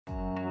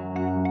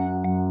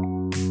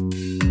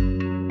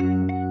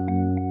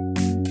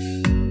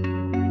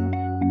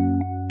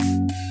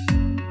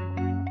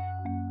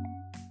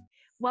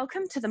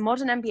Welcome to the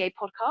Modern MBA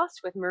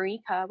podcast with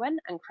Marie Kerwin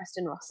and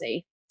Kristen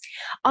Rossi.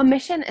 Our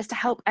mission is to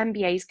help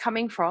MBAs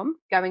coming from,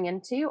 going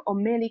into, or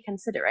merely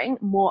considering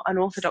more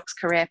unorthodox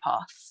career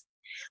paths.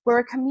 We're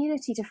a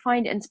community to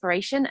find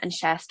inspiration and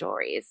share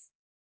stories.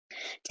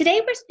 Today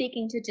we're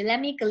speaking to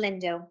Jealemy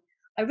Galindo.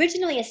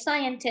 Originally a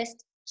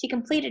scientist, she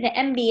completed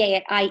an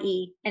MBA at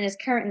IE and is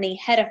currently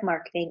head of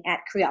marketing at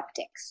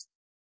Creoptix.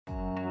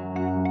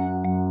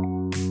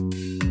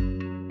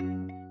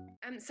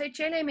 So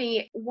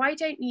Jealemy, why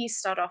don't you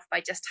start off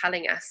by just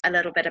telling us a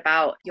little bit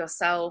about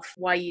yourself,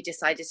 why you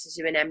decided to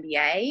do an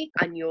MBA,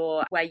 and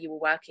where you were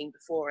working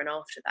before and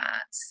after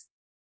that?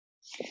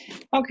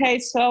 Okay,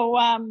 so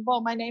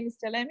my name is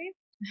Jealemy,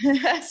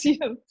 as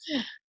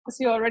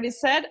you already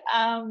said.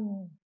 I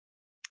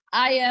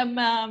am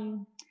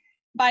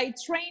by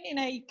training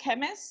a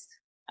chemist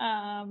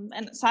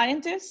and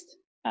scientist.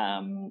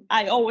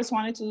 I always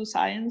wanted to do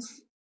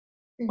science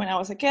when I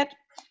was a kid.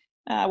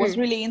 I was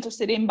really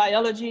interested in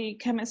biology,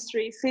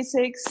 chemistry,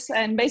 physics,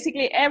 and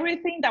basically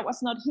everything that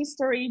was not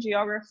history,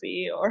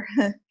 geography, or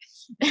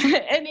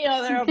any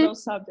other of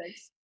those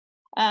subjects.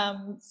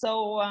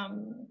 So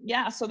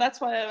that's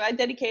why I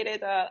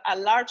dedicated a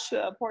large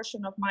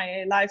portion of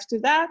my life to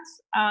that.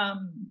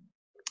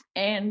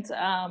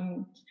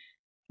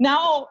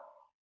 Now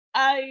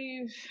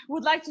I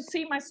would like to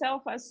see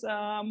myself as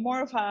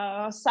more of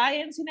a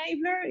science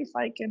enabler, if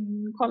I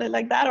can call it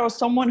like that, or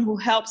someone who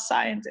helps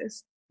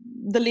scientists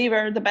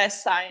deliver the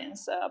best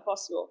science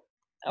possible.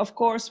 Of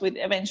course, with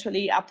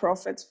eventually a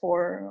profit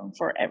for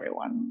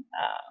everyone.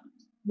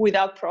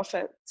 Without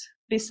profit,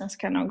 business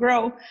cannot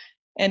grow.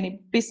 And if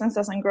business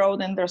doesn't grow,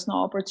 then there's no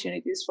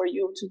opportunities for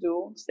you to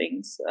do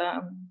things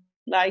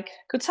like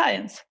good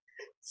science.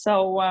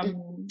 So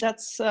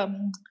that's a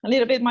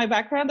little bit my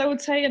background, I would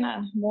say, in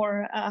a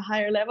more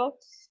higher level.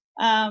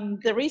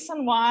 The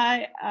reason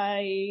why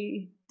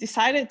I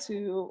decided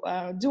to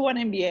do an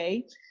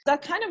MBA,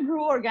 that kind of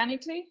grew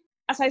organically.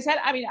 As I said,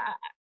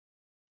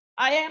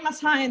 I am a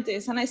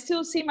scientist and I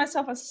still see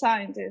myself as a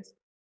scientist.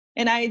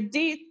 And I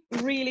did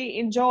really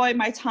enjoy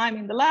my time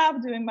in the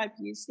lab doing my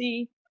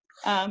PhD,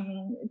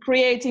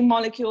 creating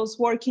molecules,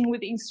 working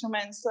with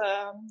instruments,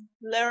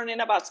 learning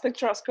about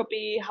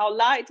spectroscopy, how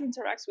light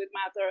interacts with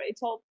matter.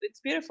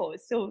 It's beautiful.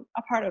 It's still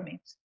a part of me.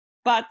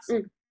 But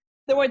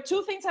there were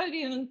two things I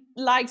didn't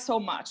like so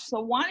much. So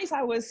one is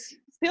I was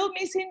still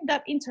missing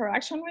that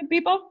interaction with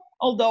people,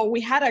 although we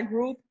had a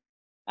group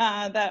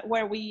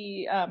where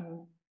we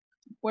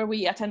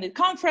attended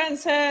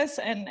conferences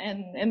and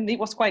it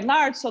was quite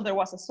large, so there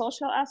was a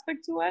social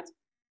aspect to it.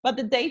 But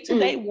the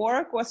day-to-day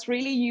work was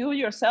really you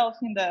yourself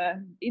in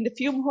the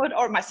fume hood,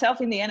 or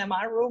myself in the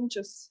NMR room,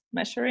 just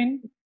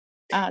measuring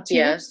tubes.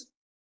 Yeah.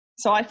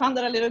 So I found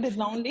that a little bit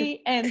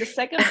lonely. And the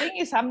second thing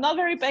is I'm not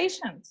very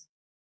patient.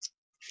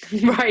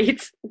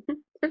 Right.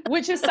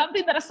 Which is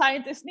something that a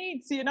scientist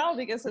needs,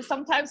 because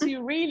sometimes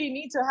you really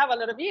need to have a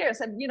lot of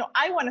years. And,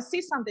 I want to see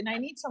something. I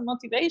need some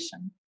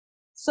motivation.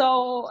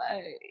 So,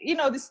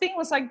 this thing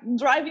was like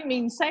driving me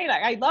insane.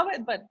 Like, I love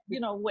it, but,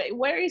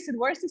 where is it?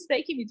 Where's this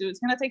taking me to?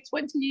 It's going to take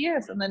 20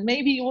 years and then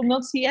maybe you will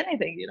not see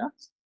anything,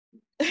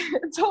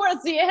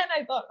 Towards the end,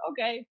 I thought,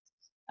 okay,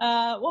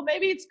 well,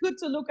 maybe it's good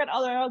to look at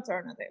other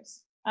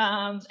alternatives.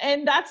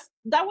 And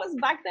that was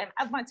back then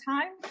at my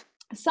time,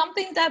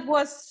 something that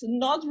was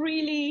not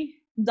really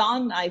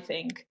done, I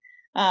think,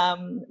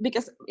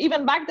 because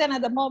even back then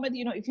at the moment,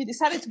 if you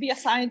decided to be a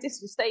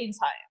scientist, you stay in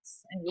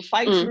science and you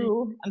fight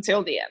through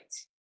until the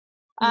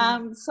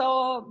end.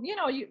 So,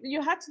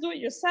 you had to do it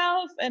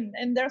yourself,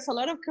 and there's a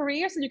lot of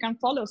careers that you can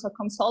follow. So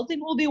consulting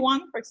will be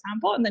one, for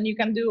example, and then you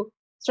can do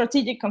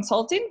strategic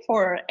consulting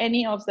for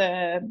any of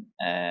the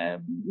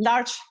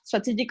large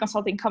strategic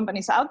consulting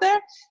companies out there.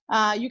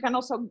 You can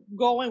also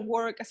go and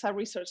work as a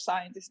research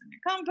scientist in a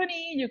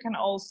company. You can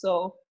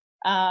also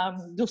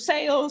do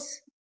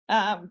sales.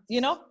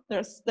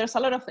 There's a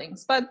lot of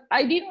things, but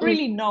I didn't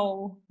really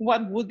know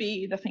what would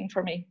be the thing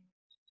for me.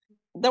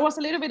 There was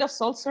a little bit of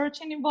soul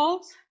searching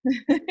involved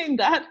in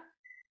that.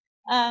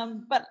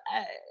 But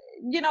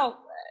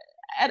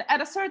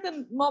at a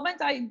certain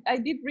moment, I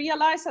did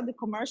realize that the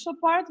commercial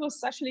part was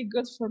actually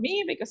good for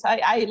me, because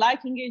I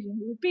like engaging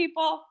with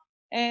people,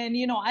 and,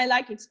 I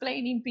like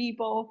explaining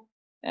people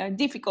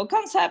difficult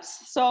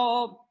concepts.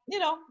 So,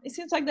 it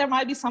seems like there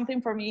might be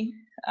something for me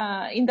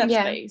in that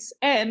space.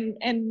 And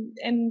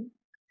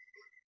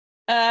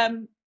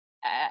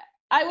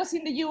I was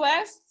in the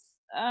US,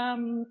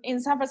 in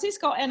San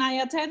Francisco, and I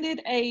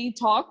attended a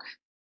talk,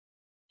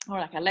 or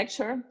like a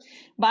lecture,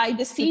 by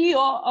the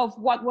CEO of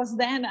what was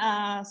then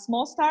a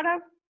small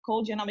startup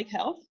called Jealemy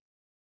Health.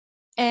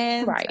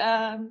 And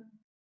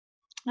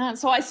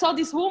so I saw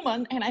this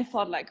woman and I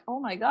thought, like, oh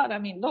my God,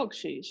 look,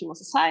 she was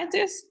a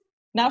scientist.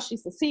 Now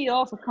she's the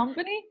CEO of a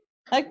company.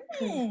 Like,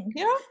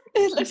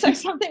 it looks like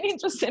something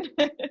interesting.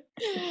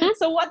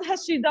 So what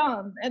has she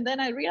done? And then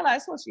I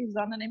realized, well, she's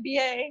done an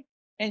MBA,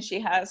 and she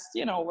has,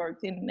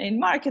 worked in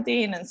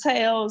marketing and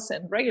sales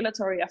and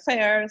regulatory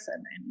affairs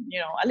and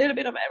a little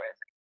bit of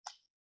everything.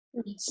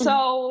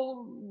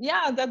 So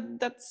yeah,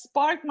 that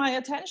sparked my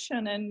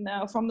attention, and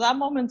from that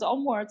moment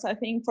onwards, I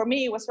think for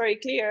me it was very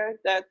clear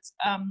that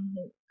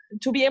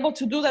to be able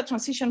to do that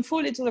transition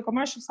fully to the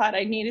commercial side,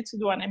 I needed to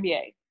do an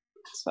MBA.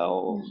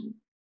 So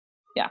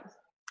yeah,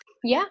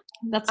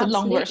 that's a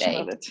long version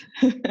of it.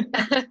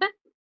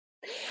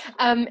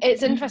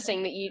 It's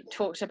interesting that you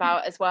talked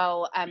about as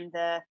well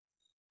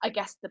I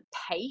guess the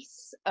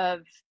pace of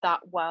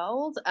that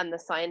world and the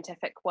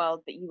scientific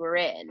world that you were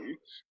in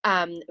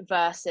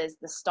versus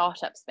the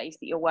startup space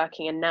that you're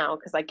working in now,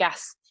 because I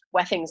guess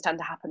where things tend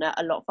to happen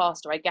a lot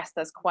faster, I guess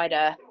there's quite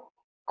a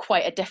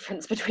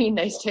difference between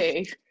those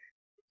two.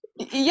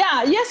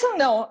 Yeah, yes and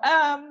no.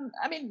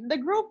 I mean,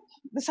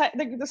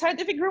 the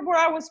scientific group where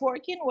I was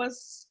working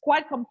was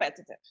quite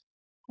competitive.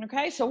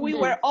 Okay, so we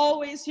were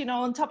always,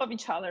 on top of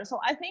each other. So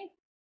I think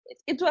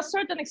to a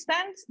certain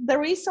extent,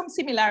 there is some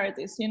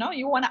similarities.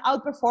 You want to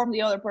outperform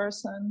the other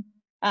person.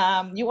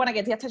 You want to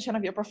get the attention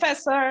of your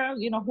professor.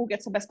 Who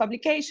gets the best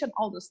publication,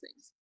 all those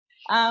things.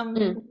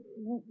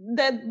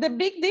 The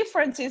big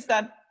difference is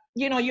that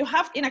you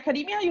have in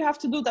academia, you have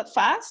to do that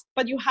fast,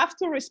 but you have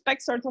to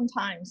respect certain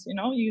times.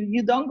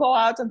 You don't go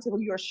out until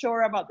you're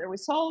sure about the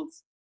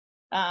results.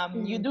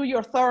 You do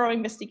your thorough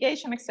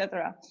investigation,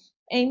 etc.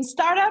 In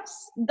startups,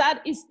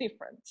 that is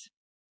different.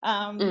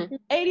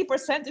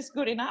 80% is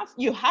good enough.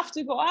 You have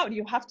to go out.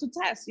 You have to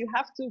test. You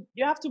have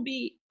to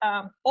be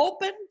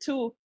open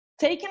to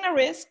taking a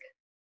risk,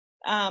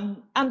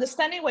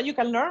 understanding what you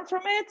can learn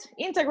from it,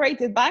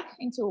 integrate it back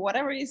into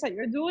whatever it is that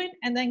you're doing,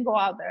 and then go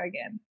out there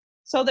again.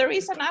 So there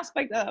is an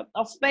aspect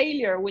of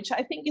failure, which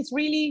I think is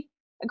really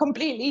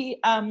completely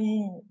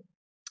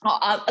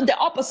the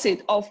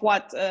opposite of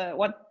what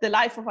the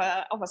life of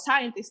a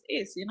scientist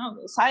is.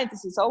 The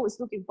scientist is always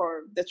looking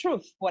for the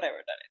truth, whatever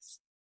that is.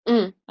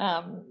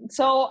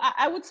 So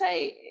I would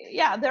say,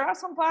 yeah, there are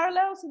some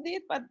parallels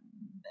indeed, but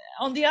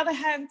on the other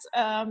hand,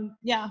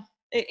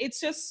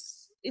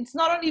 it's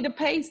not only the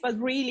pace, but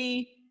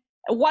really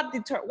what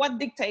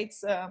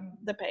dictates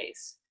the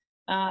pace.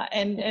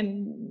 And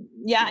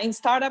in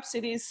startups,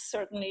 it is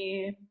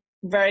certainly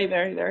very,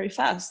 very, very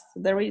fast.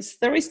 There is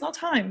no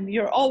time.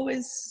 You're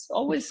always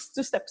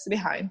 2 steps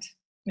behind.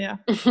 Yeah.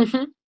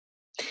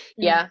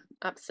 Yeah,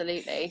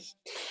 absolutely.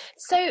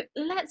 So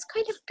let's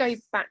kind of go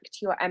back to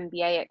your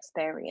MBA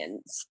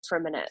experience for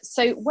a minute.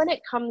 So when it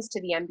comes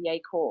to the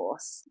MBA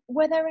course,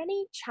 were there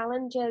any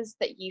challenges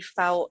that you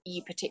felt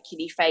you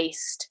particularly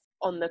faced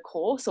on the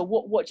course, or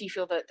what do you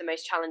feel that the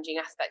most challenging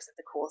aspects of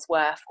the course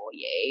were for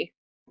you?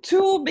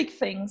 2 big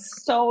things.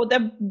 So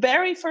the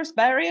very first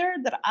barrier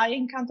that I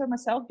encountered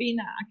myself being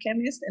a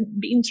chemist and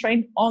being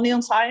trained only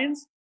on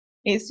science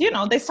is,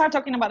 they start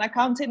talking about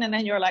accounting and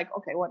then you're like,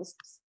 okay, what is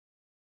this?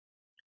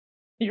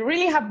 You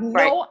really have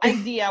no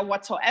idea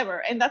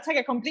whatsoever. And that's like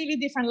a completely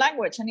different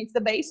language. And it's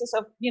the basis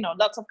of,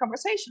 lots of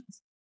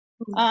conversations.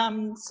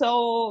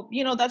 So,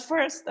 that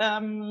first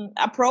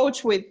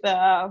approach with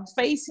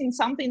facing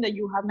something that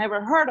you have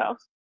never heard of,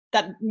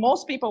 that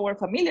most people were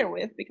familiar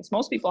with because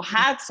most people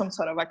had some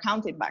sort of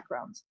accounting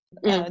background.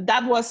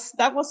 That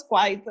was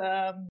quite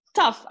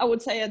tough, I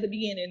would say, at the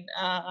beginning,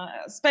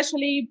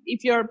 especially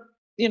if you're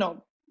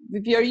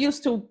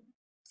used to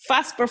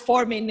fast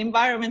performing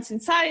environments in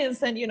science,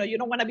 then you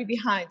don't want to be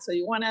behind, so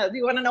you want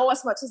to know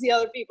as much as the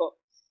other people.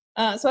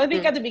 So I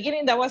think at the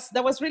beginning that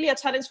was really a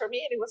challenge for me,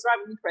 and it was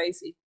driving me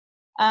crazy.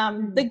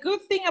 The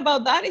good thing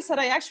about that is that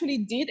I actually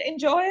did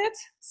enjoy it.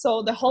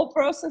 So the whole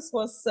process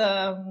was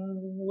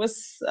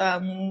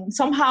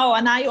somehow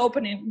an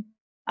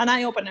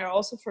eye-opener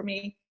also for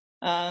me,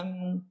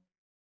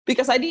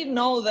 because I didn't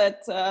know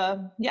that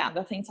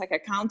the things like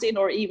accounting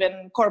or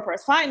even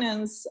corporate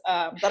finance,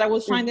 that I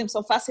would find them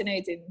so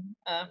fascinating,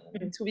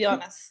 to be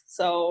honest.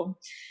 So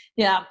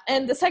yeah,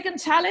 and the second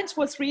challenge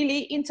was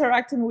really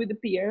interacting with the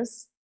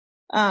peers.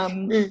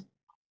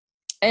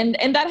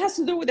 And that has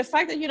to do with the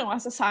fact that,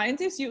 as a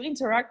scientist, you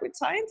interact with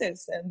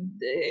scientists,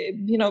 and,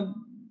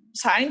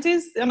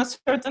 scientists, on a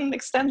certain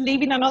extent,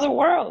 live in another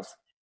world.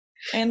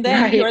 And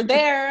then you're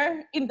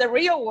there in the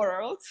real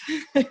world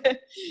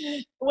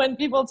when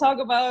people talk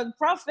about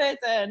profit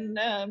and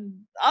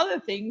other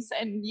things,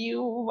 and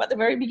you, at the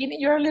very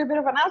beginning, you're a little bit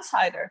of an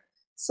outsider.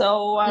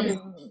 So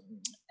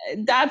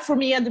that, for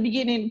me, at the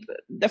beginning,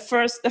 the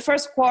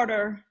first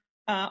quarter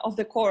of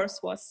the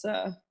course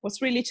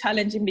was really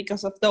challenging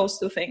because of those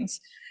 2 things.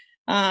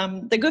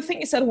 The good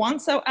thing is that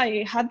once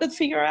I had that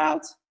figured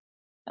out,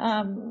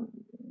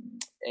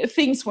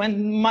 things went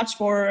much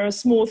more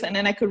smooth, and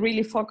then I could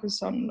really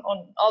focus on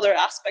other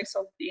aspects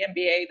of the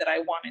MBA that I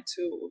wanted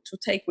to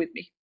take with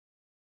me.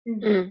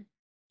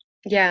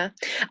 Yeah.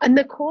 And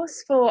the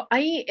course for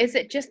IE, is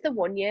it just the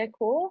 1-year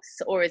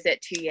course, or is it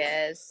 2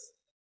 years?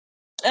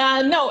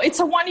 No,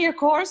 it's a 1-year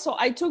course. So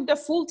I took the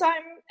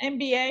full-time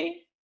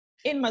MBA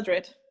in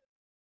Madrid.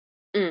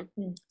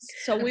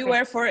 So we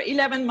were for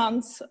 11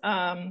 months,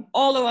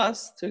 all of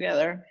us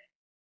together.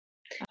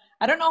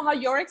 I don't know how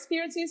your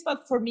experience is,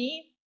 but for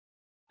me,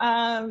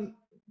 and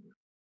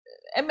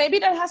maybe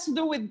that has to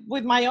do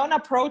with my own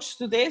approach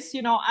to this.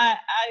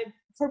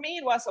 for me,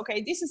 it was,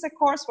 okay, this is a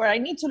course where I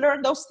need to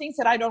learn those things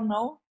that I don't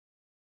know,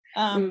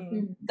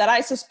 that I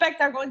suspect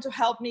are going to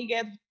help me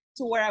get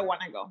to where I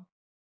want to go.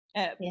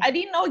 I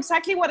didn't know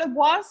exactly what it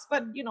was,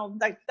 but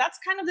like that's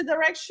kind of the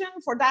direction.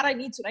 For that, I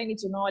need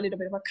to know a little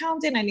bit of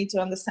accounting. I need to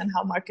understand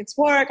how markets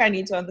work. I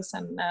need to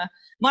understand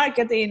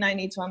marketing. I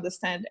need to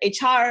understand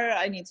HR.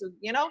 I need to,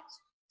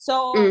 so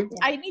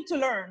I need to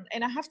learn,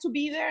 and I have to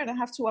be there, and I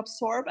have to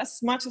absorb as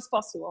much as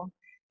possible.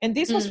 And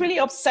this was really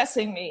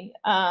obsessing me,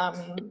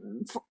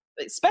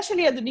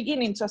 especially at the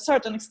beginning, to a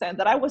certain extent,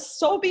 that I was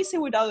so busy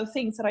with other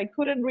things that I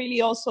couldn't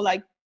really also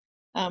like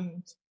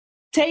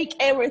take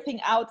everything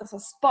out as a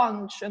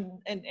sponge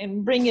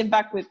and bring it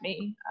back with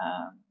me.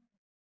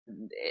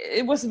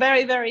 It was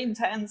very, very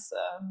intense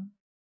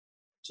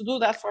to do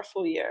that for a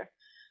full year.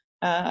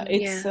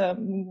 It's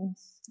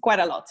quite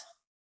a lot.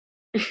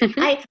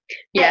 I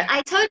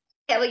totally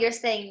get what you're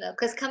saying, though,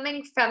 because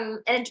coming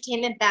from an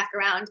entertainment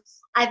background,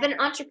 I've been an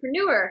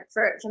entrepreneur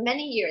for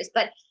many years,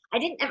 but I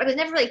was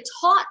never really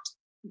taught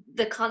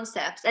the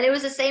concepts. And it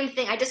was the same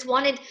thing. I just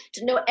wanted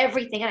to know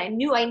everything, and I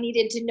knew I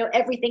needed to know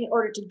everything in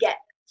order to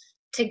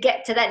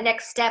get to that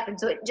next step. And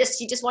so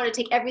you just want to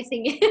take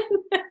everything in.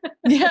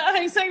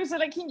 Yeah, exactly. So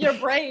like in your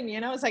brain,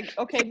 it's like,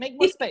 okay, make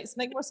more space.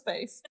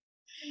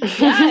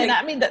 Yeah, and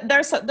I mean,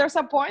 there's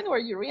a point where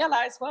you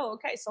realize, well,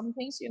 okay, some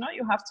things, you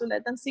have to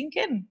let them sink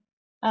in.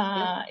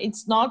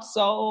 It's not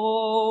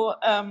so,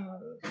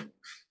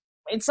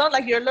 it's not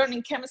like you're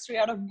learning chemistry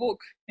out of a book,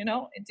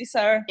 these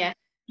are,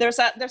 there's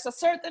a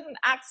certain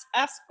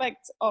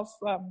aspect of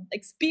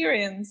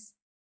experience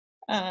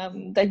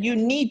that you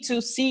need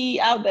to see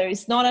out there.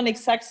 It's not an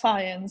exact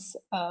science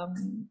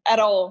at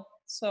all.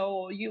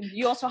 So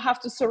you also have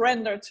to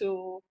surrender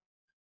to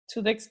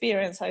the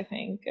experience, I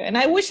think. And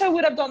I wish I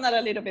would have done that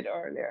a little bit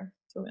earlier,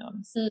 to be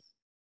honest.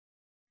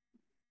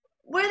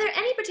 Were there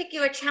any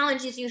particular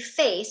challenges you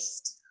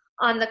faced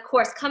on the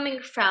course coming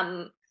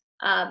from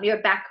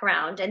your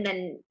background and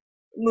then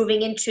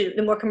moving into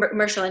the more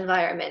commercial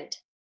environment?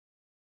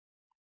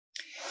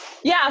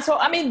 Yeah, so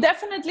I mean,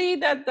 definitely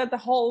that the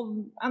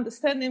whole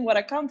understanding what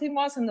accounting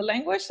was and the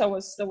language, that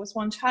was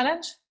one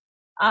challenge.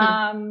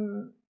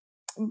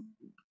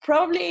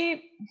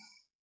 Probably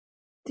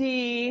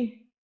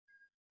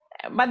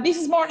but this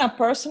is more on a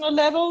personal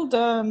level.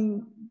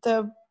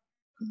 The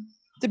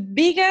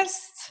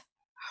biggest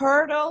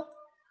hurdle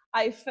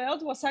I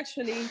felt was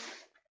actually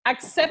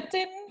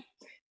accepting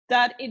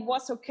that it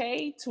was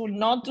okay to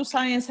not do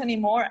science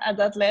anymore at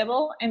that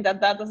level, and that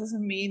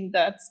doesn't mean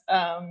that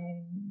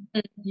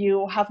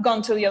you have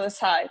gone to the other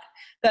side.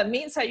 That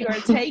means that you are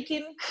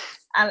taking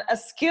a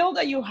skill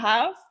that you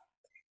have,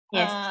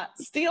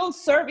 still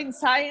serving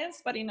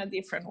science, but in a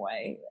different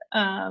way.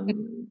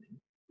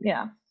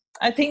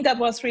 I think that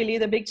was really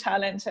the big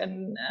challenge.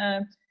 And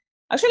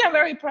actually, I'm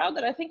very proud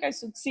that I think I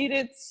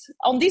succeeded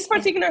on this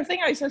particular thing.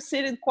 I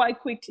succeeded quite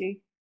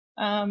quickly.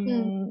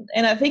 And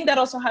I think that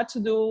also had to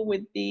do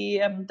with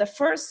the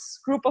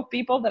first group of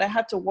people that I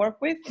had to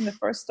work with in the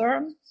first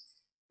term.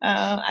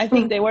 I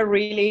think they were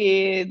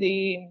really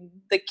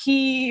the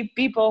key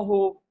people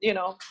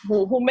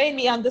who made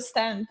me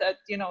understand that,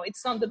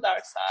 it's not the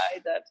dark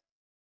side,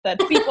 that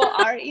people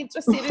are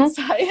interested in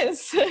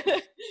science.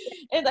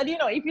 And that,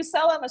 if you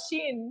sell a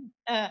machine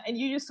and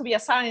you used to be a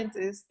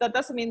scientist, that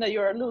doesn't mean that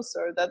you're a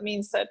loser. That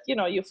means that,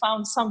 you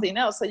found something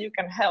else that you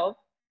can help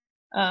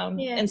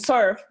and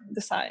serve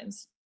the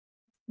science.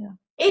 Yeah.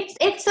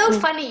 It's so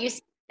funny you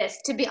say this,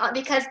 to be honest,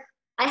 because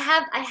I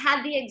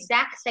had the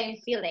exact same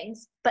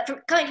feelings, but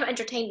coming from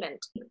entertainment,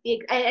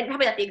 and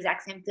probably not the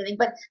exact same feeling,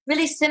 but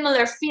really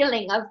similar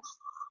feeling of,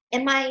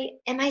 am I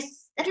I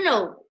don't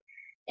know,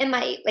 am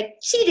I like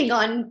cheating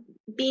on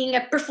being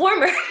a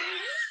performer?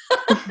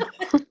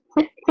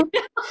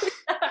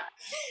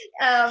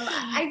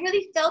 I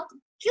really felt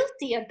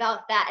guilty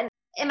about that. And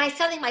am I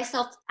selling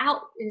myself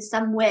out in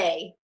some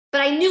way?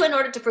 But I knew in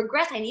order to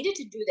progress, I needed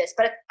to do this.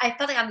 But I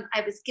felt like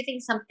I was giving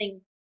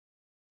something,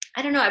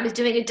 I don't know, I was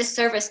doing a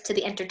disservice to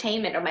the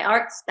entertainment or my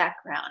arts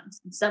background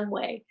in some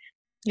way.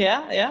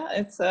 Yeah,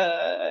 it's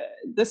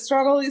the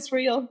struggle is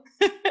real.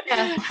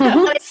 Yeah. I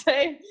would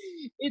say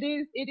it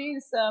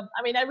is.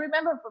 I mean, I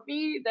remember for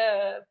me,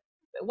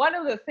 one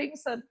of the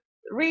things that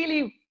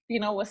really,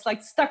 was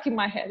like stuck in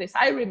my head is,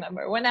 I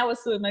remember when I was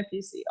doing my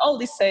PhD, all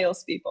these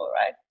salespeople,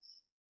 right,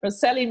 were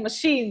selling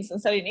machines and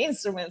selling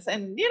instruments,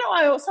 and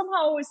I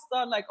somehow always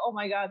thought like, oh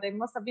my God, they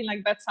must have been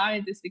like bad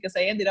scientists because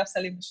I ended up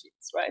selling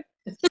machines, right?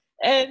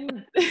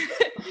 And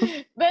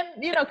then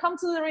come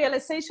to the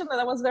realization that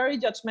I was very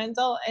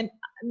judgmental and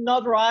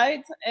not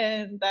right,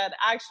 and that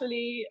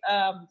actually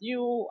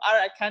you are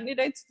a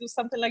candidate to do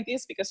something like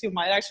this because you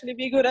might actually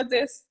be good at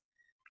this.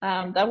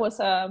 That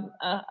was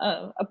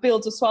a pill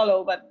to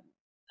swallow. But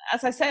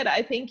as I said,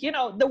 I think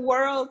the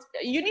world,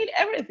 you need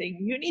everything.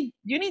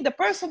 You need the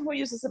person who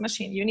uses a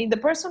machine, you need the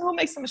person who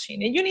makes a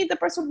machine, and you need the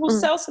person who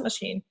sells a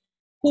machine,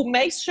 who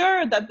makes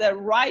sure that the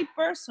right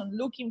person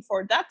looking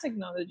for that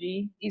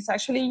technology is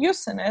actually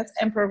using it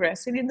and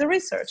progressing in the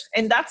research.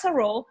 And that's a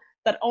role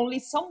that only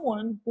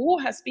someone who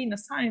has been a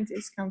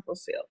scientist can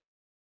fulfill.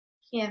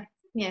 Yeah.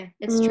 Yeah,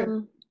 it's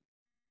true.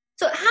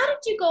 So how did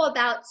you go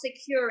about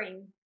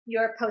securing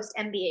your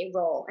post-MBA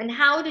role, and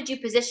how did you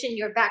position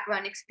your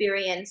background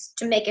experience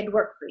to make it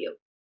work for you?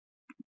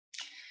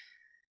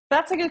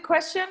 That's a good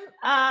question.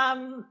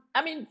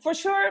 I mean, for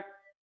sure,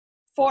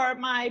 for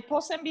my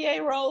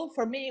post-MBA role,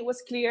 for me, it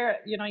was clear,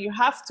 you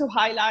have to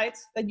highlight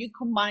that you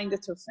combine the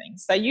two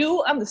things, that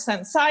you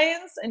understand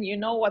science and you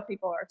know what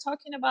people are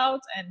talking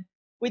about. And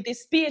with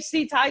this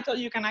PhD title,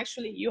 you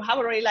have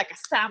already like a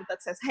stamp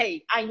that says,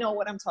 hey, I know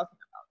what I'm talking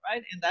about,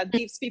 right? And that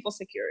gives people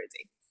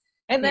security.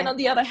 And then on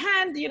the other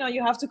hand,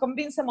 you have to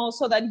convince them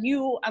also that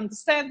you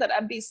understand that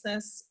a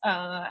business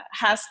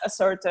has a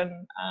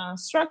certain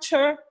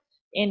structure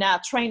in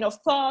a train of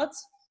thought,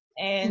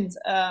 and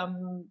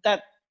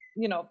that,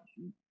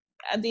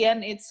 at the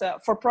end, it's a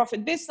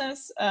for-profit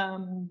business.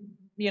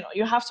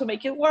 You have to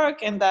make it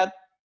work, and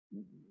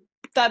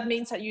that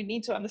means that you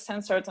need to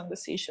understand certain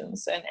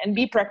decisions and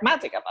be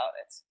pragmatic about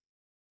it.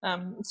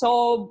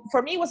 So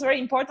for me, it was very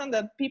important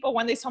that people,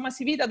 when they saw my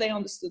CV, that they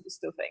understood these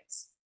two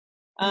things.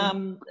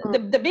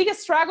 The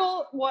biggest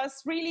struggle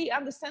was really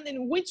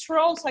understanding which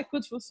roles I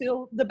could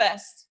fulfill the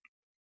best,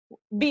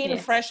 being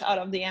fresh out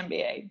of the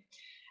MBA.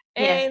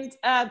 And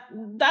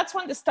that's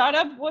when the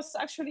startup was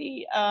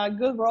actually a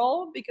good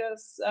role,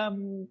 because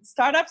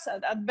startups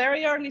at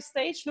very early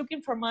stage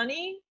looking for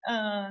money,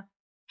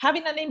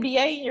 having an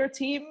MBA in your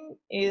team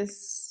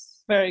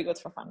is very good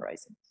for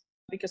fundraising,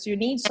 because you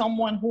need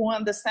someone who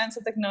understands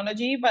the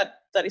technology, but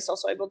that is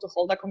also able to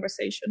hold a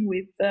conversation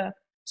with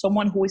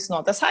someone who is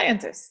not a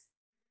scientist.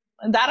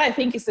 And that, I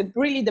think, is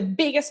really the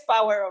biggest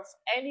power of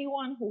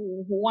anyone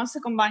who wants to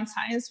combine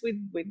science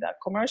with a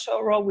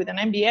commercial role, with an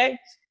MBA.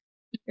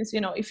 Is,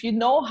 if you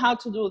know how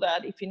to do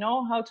that, if you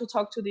know how to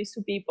talk to these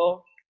two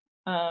people,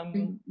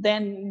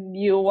 then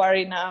you are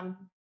in a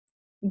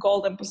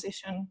golden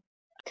position.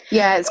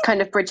 Yeah, it's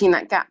kind of bridging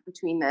that gap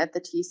between the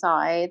two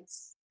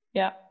sides.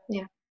 Yeah.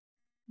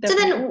 Definitely. So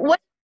then, what,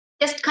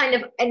 just kind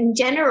of in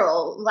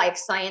general, life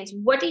science,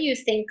 what do you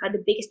think are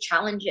the biggest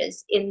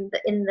challenges in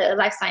the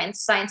life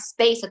science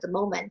space at the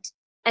moment,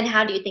 and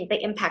how do you think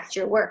they impact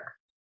your work?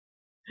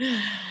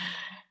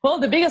 Well,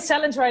 the biggest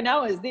challenge right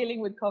now is dealing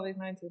with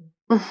COVID-19.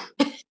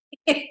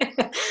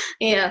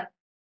 Yeah.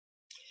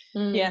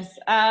 Yes.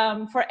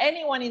 For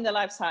anyone in the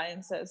life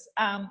sciences,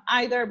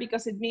 either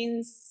because it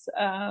means,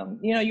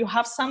 you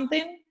have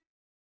something,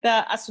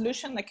 a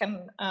solution that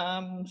can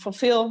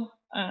fulfill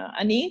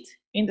a need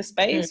in the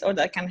space, or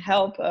that can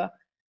help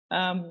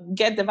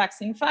get the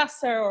vaccine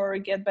faster, or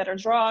get better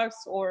drugs,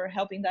 or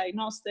helping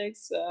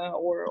diagnostics,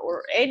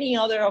 or any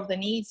other of the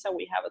needs that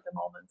we have at the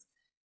moment.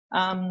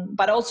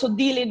 But also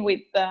dealing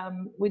with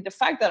the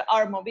fact that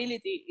our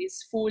mobility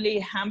is fully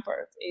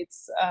hampered.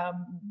 It's,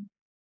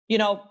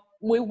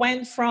 we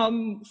went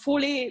from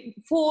full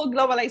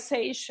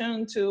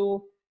globalization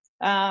to,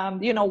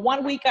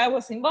 1 week I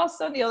was in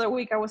Boston, the other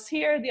week I was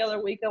here, the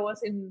other week I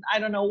was in I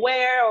don't know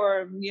where,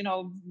 or,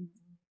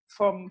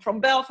 from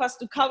Belfast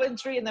to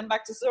Coventry and then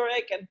back to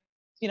Zurich, and,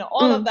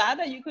 all of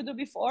that you could do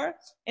before.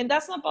 And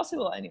that's not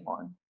possible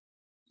anymore.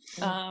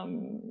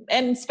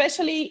 And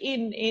especially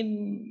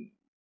in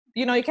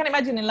you can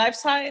imagine in life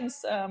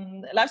science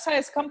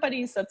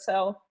companies that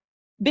sell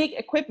big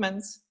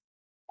equipment,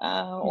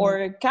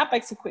 or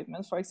CapEx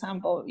equipment, for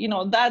example,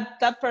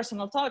 that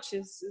personal touch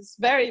is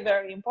very,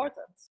 very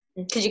important.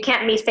 Because you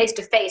can't meet face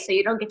to face, so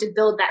you don't get to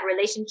build that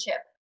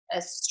relationship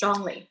as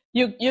strongly.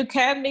 You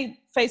can meet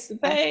face to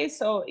face,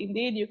 so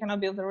indeed you cannot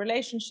build a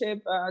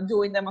relationship.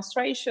 Doing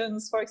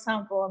demonstrations, for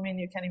example, I mean,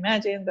 you can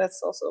imagine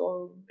that's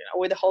also,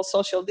 with the whole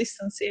social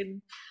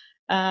distancing,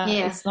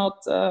 it's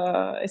not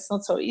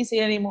so easy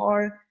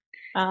anymore.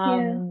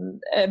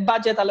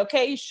 Budget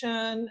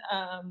allocation,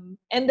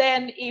 and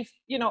then if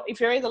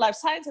you're in the life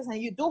sciences and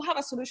you do have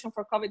a solution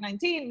for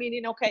COVID-19,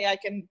 meaning, okay, I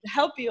can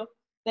help you,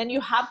 then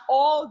you have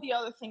all the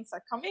other things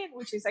that come in,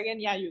 which is, again,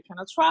 you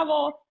cannot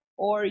travel,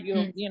 or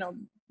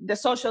the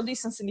social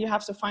distancing, you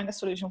have to find a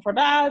solution for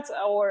that,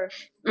 or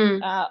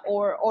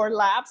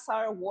labs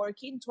are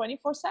working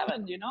 24/7,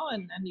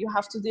 and you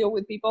have to deal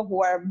with people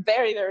who are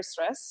very, very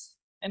stressed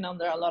and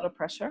under a lot of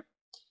pressure.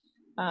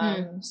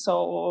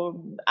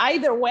 So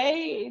either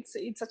way,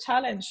 it's a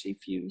challenge.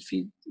 If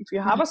you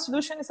have a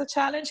solution, it's a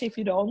challenge. If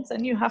you don't,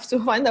 then you have to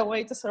find a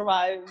way to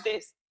survive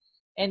this.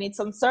 And it's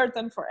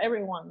uncertain for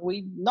everyone.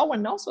 No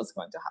one knows what's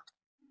going to happen.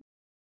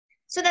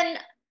 So then,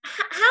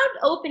 how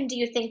open do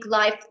you think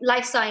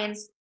life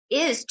science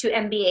is to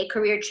MBA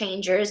career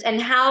changers,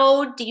 and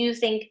how do you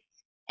think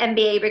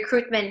MBA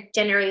recruitment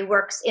generally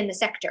works in the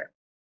sector?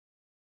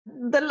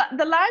 The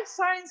life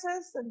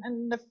sciences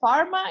and the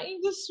pharma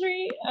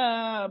industry,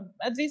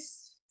 at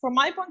least from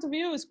my point of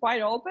view, is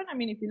quite open. I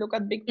mean, if you look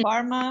at big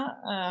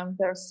pharma,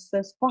 there's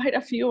quite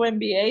a few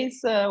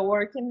MBAs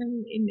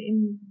working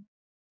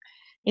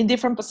in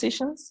different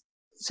positions.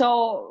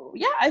 So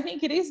yeah, I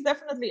think it is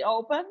definitely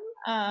open.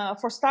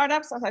 For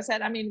startups, as I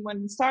said, I mean,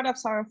 when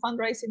startups are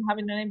fundraising,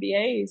 having an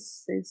MBA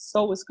is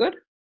always good.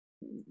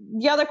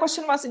 The other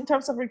question was in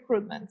terms of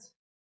recruitment.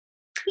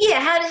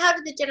 Yeah, how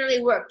does it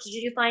generally work? Did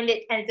you find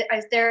it, and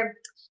is there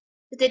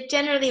does it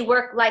generally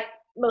work like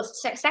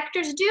most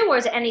sectors do, or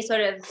is it any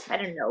sort of, I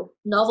don't know,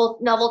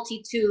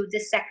 novelty to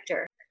this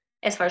sector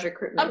as far as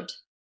recruitment?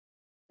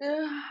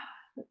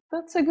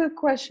 That's a good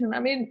question. I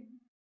mean,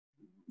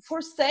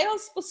 for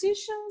sales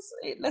positions,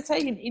 let's say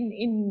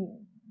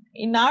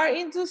in our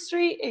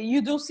industry,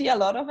 you do see a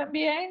lot of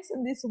MBAs,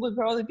 and these will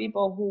probably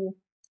people who,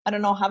 I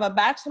don't know, have a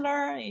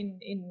bachelor in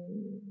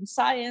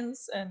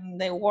science, and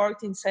they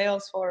worked in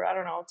sales for, I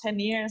don't know, 10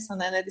 years, and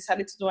then they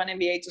decided to do an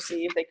MBA to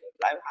see if they could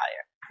apply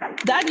higher.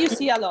 That you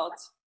see a lot.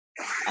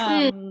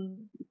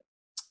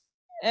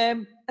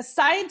 A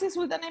scientist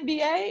with an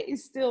MBA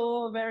is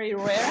still very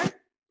rare.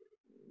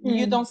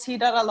 You don't see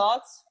that a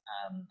lot.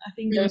 I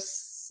think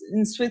there's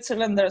in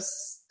Switzerland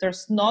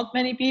there's not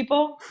many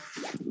people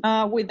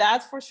with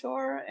that for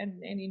sure,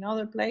 and in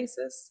other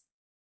places.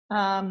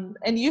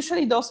 And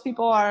usually those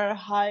people are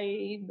high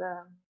in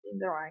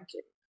the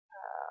ranking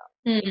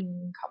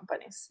in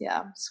companies.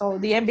 Yeah. So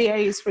the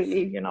MBA is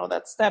really,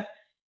 that step.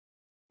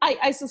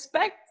 I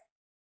suspect,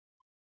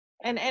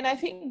 and I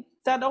think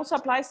that also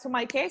applies to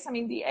my case. I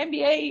mean, the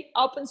MBA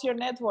opens your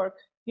network.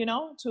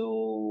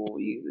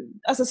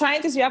 As a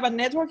scientist, you have a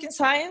network in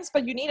science,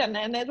 but you need a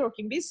network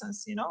in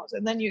business,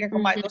 and then you can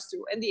combine those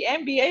two. And the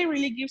MBA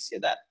really gives you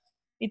that.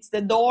 It's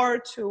the door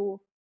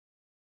to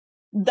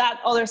that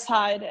other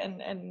side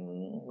and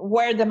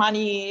where the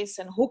money is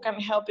and who can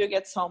help you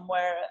get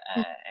somewhere.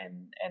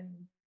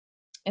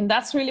 And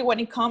that's really when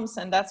it comes.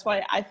 And that's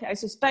why I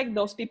suspect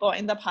those people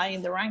end up high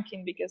in the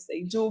ranking, because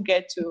they do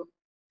get to,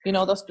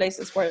 those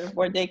places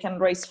where they can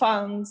raise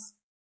funds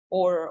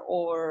or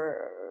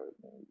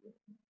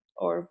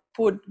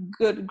put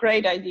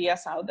great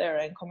ideas out there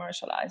and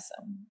commercialize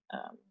them.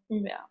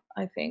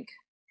 I think.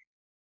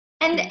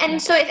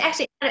 And so it's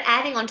actually kind of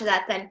adding on to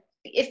that then,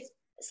 if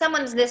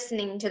someone's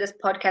listening to this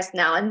podcast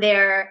now and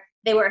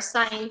they were a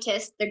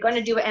scientist, they're going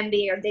to do an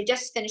MBA, or they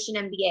just finished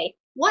an MBA,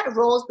 what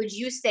roles would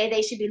you say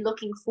they should be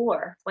looking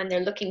for when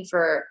they're looking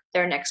for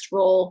their next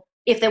role,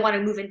 if they want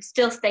to move and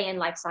still stay in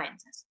life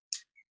sciences?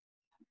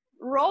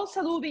 Roles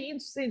that will be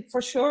interesting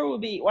for sure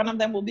one of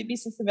them will be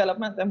business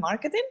development and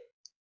marketing.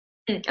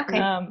 Okay.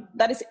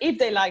 That is if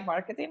they like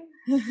marketing.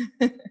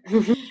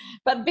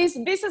 But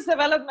business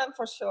development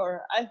for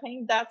sure. I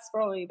think that's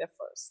probably the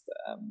first.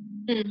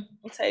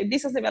 I'd say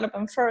business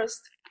development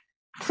first.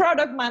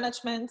 Product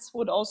management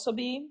would also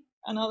be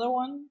another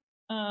one.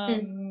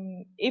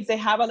 If they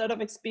have a lot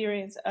of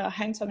experience,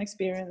 hands-on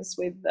experience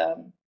with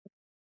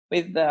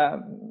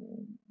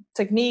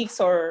techniques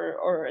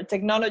or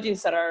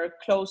technologies that are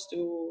close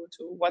to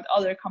what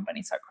other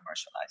companies are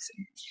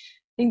commercializing.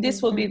 I think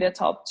this will be the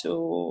top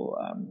two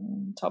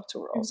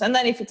roles. And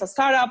then if it's a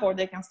startup or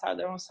they can start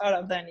their own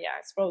startup, then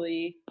it's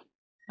probably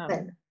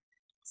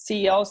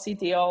CEO,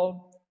 CTO,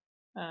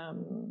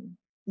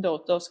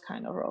 those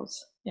kind of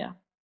roles. Yeah.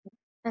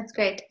 That's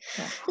great.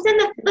 Yeah. So then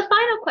the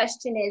final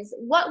question is,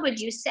 what would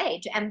you say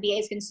to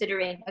MBAs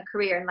considering a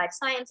career in life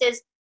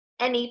sciences?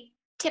 Any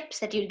tips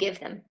that you'd give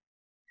them?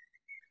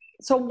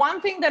 So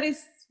one thing that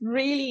is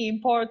really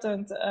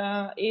important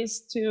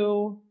is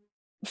to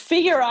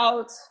figure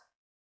out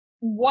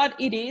what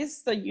it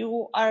is that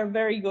you are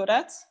very good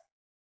at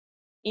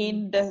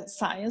in the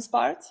science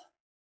part.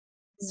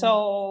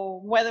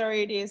 So whether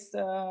it is,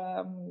 this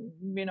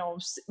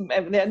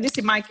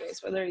in my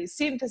case, whether it is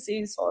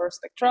synthesis or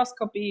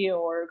spectroscopy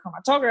or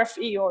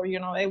chromatography or,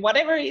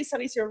 whatever it is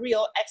that is your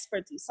real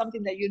expertise,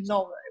 something that you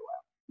know very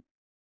well.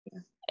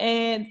 Yeah.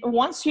 And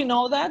once you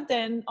know that,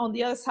 then on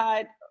the other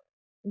side,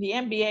 the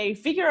MBA,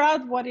 figure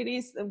out what it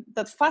is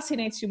that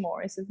fascinates you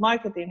more. Is it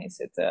marketing?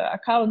 Is it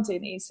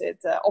accounting? Is it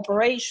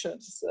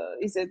operations?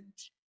 Is it,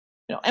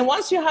 and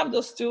once you have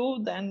those two,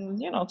 then,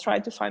 try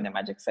to find a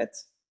magic fit.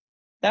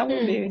 That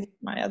would be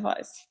my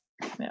advice.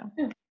 Yeah.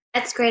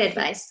 That's great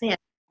advice. Yeah.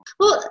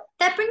 Well,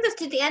 that brings us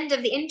to the end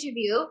of the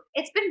interview.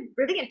 It's been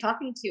brilliant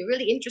talking to you.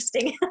 Really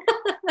interesting.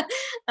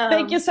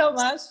 Thank you so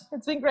much.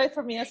 It's been great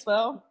for me as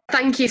well.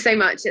 Thank you so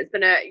much. It's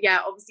been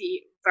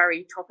obviously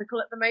very topical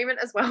at the moment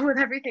as well with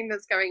everything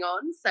that's going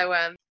on. So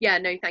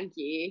thank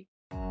you.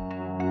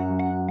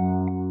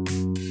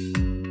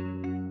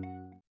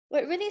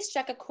 What really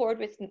struck a chord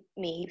with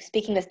me,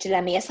 speaking with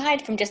Jealemy,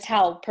 aside from just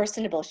how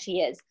personable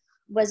she is,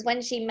 was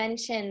when she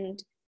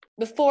mentioned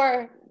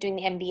before doing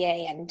the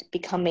MBA and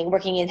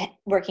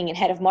working in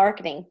head of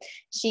marketing,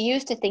 she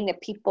used to think that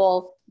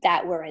people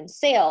that were in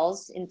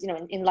sales,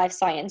 in life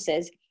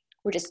sciences,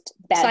 were just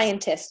bad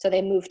scientists, so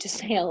they moved to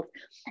sales.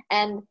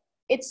 And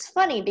it's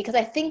funny because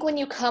I think when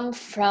you come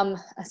from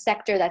a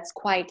sector that's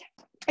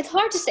it's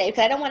hard to say,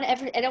 because I don't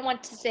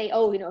want to say,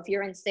 if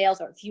you're in sales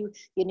or if you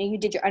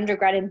did your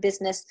undergrad in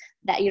business,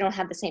 that you don't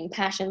have the same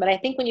passion. But I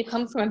think when you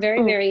come from a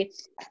very, very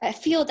a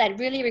field that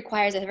really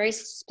requires a very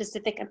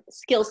specific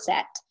skill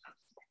set,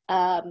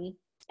 and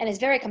is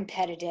very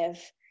competitive,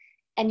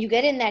 and you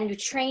get in that and you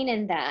train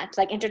in that,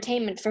 like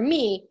entertainment for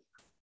me,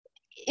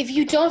 if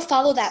you don't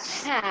follow that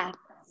path,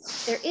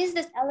 there is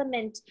this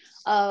element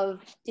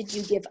of, did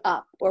you give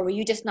up, or were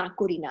you just not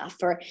good enough?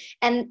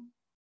 And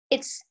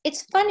it's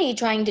funny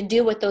trying to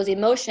deal with those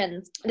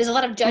emotions. There's a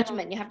lot of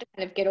judgment. You have to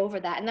kind of get over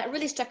that. And that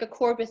really struck a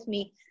chord with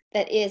me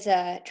that is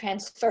a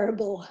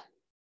transferable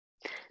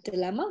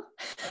dilemma.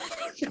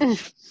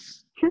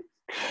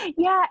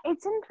 Yeah,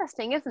 it's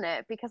interesting, isn't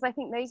it? Because I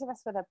think those of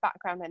us with a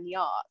background in the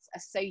arts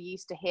are so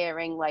used to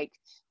hearing like,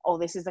 oh,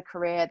 this is a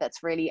career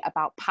that's really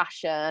about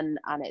passion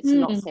and it's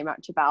not so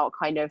much about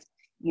kind of,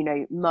 you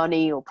know,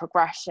 money or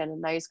progression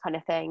and those kind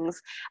of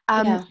things.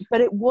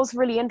 But it was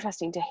really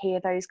interesting to hear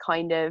those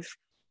kind of,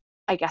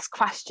 I guess,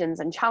 questions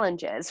and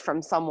challenges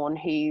from someone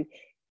who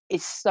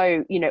is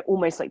so, you know,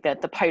 almost like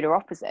the polar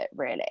opposite,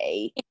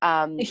 really.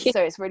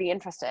 So it's really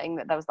interesting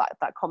that there was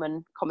that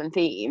common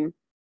theme.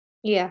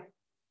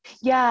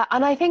 Yeah,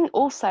 and I think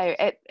also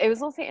it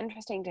was also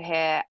interesting to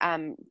hear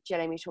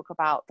Jealemy talk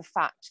about the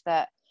fact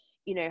that,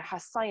 you know, her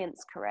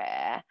science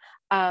career,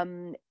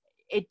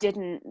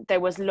 there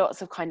was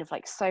lots of kind of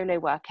like solo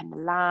work in the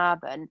lab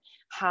and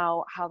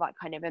how that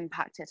kind of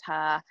impacted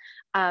her.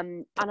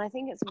 And I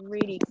think it's a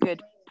really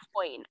good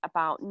point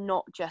about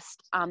not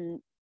just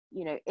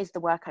you know, is the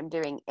work I'm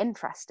doing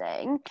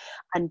interesting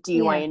and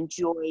do I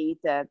enjoy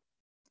the,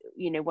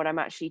 you know, what I'm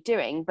actually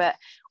doing, but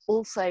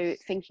also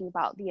thinking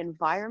about the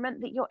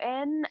environment that you're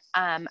in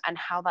and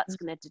how that's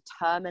going to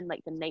determine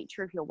like the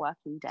nature of your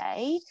working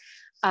day.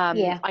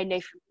 I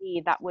know for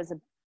me that was a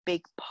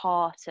big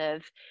part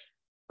of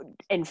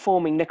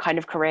informing the kind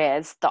of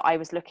careers that I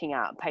was looking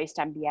at post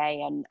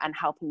MBA and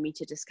helping me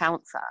to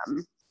discount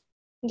them.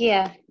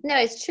 Yeah, no,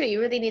 it's true. You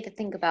really need to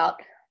think about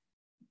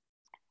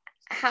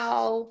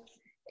how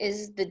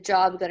is the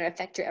job going to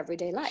affect your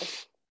everyday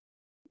life.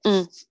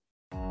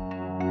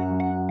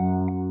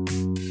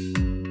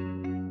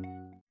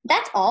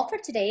 That's all for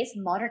today's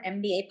Modern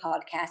MBA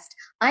podcast.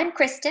 I'm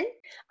Kristen.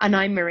 And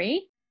I'm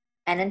Marie.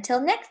 And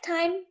until next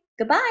time,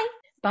 goodbye.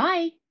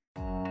 Bye.